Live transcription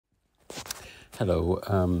Hello,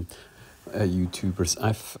 YouTubers.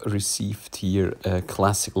 I've received here a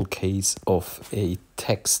classical case of a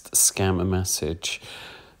text scam message.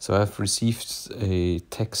 So I've received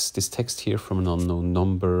this text here from an unknown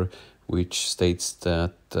number, which states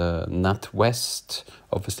that NatWest,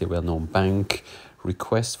 obviously a well-known bank,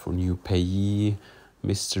 request for new payee,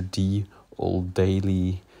 Mr. D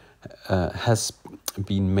OLADELE, has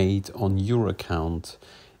been made on your account.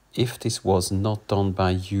 If this was not done by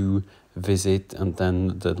you, visit and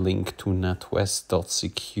then the link to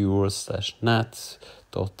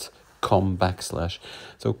natwest.secure/nat.com/.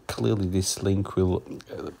 So clearly this link will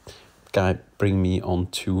bring me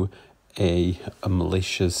onto a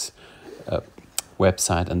malicious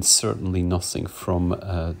website, and certainly nothing from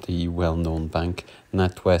the well-known bank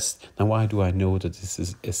NatWest. Now, why do I know that this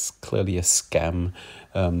is clearly a scam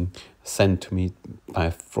sent to me by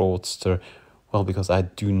a fraudster? Well, because I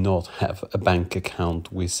do not have a bank account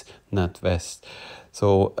with NatWest.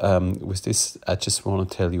 So with this, I just want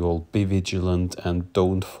to tell you all, be vigilant and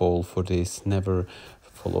don't fall for this. Never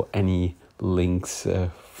follow any links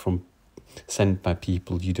sent by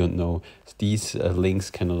people you don't know. These links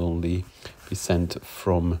can not only be sent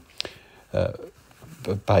from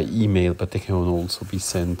by email, but they can also be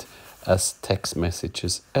sent as text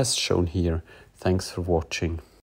messages, as shown here. Thanks for watching.